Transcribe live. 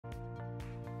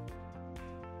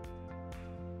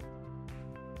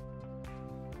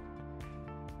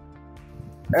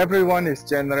Everyone is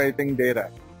generating data.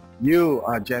 You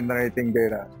are generating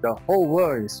data. The whole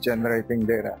world is generating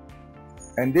data.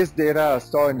 And this data are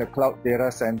stored in the cloud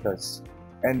data centers,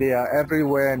 and they are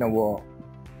everywhere in the world.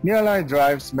 Nearline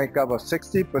drives make up of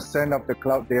 60% of the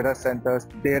cloud data centers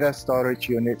data storage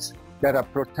units that are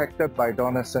protected by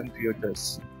Donaldson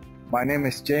filters. My name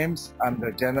is James. I'm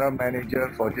the General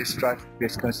Manager for this drive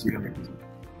business unit.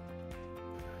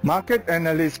 Market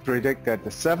analysts predict that the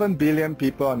 7 billion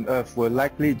people on Earth will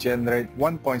likely generate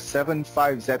 1.75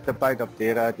 zettabyte of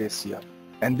data this year,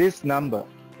 and this number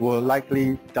will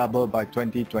likely double by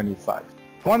 2025.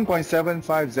 1.75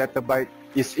 zettabyte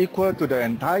is equal to the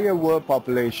entire world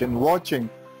population watching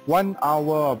 1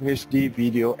 hour of HD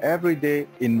video every day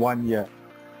in 1 year,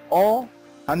 or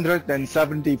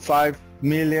 175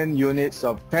 million units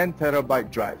of 10 terabyte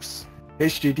drives.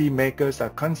 HDD makers are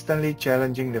constantly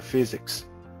challenging the physics,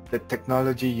 the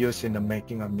technology used in the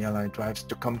making of Nearline drives,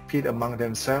 to compete among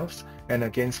themselves and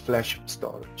against flash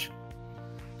storage.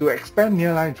 To expand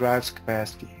Nearline drives'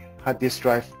 capacity, hard disk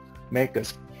drive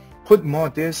makers put more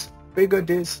disks, bigger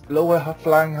disks, lower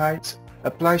flying heights,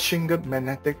 apply shingled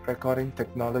magnetic recording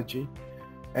technology,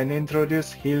 and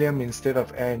introduce helium instead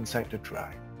of air inside the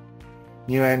drive.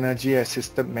 New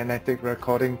energy-assisted magnetic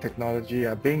recording technology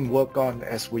are being worked on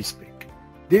as we speak.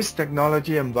 These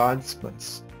technology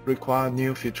advancements require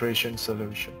new filtration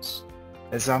solutions.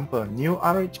 Example, new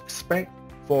RH spec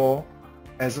for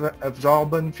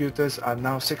absorbent filters are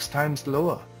now 6 times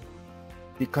lower.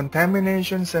 The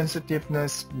contamination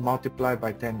sensitiveness multiplied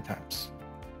by 10 times.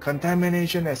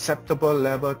 Contamination acceptable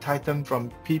level tightened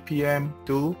from ppm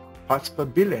to parts per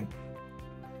billion.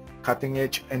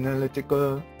 Cutting-edge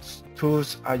analytical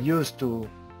tools are used to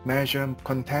measure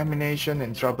contamination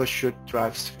and troubleshoot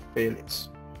drives failures.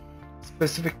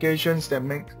 Specifications that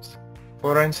make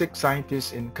forensic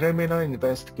scientists in criminal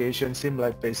investigation seem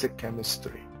like basic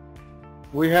chemistry.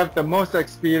 We have the most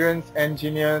experienced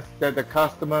engineers that the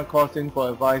customer calls in for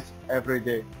advice every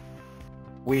day.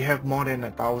 We have more than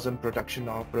 1,000 production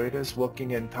operators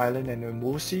working in Thailand and in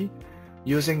Wuxi,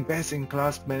 using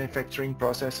best-in-class manufacturing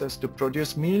processes to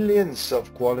produce millions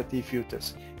of quality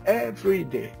filters every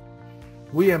day.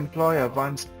 We employ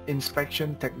advanced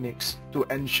inspection techniques to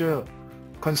ensure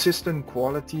consistent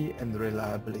quality and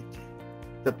reliability.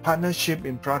 The partnership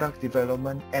in product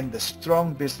development and the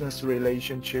strong business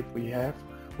relationship we have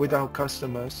with our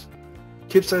customers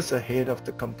keeps us ahead of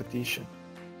the competition.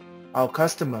 Our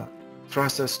customer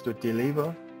trusts us to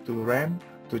deliver, to ramp,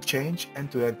 to change,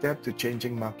 and to adapt to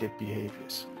changing market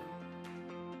behaviors.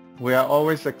 We are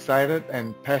always excited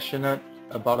and passionate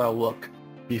about our work.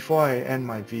 Before I end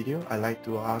my video, I'd like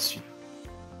to ask you: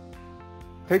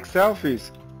 take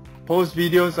selfies, post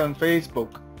videos on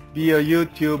Facebook, be a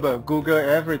YouTuber, Google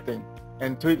everything,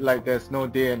 and tweet like there's no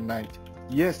day and night.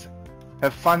 Yes,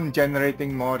 have fun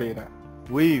generating more data.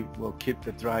 We will keep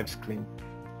the drives clean.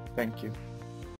 Thank you.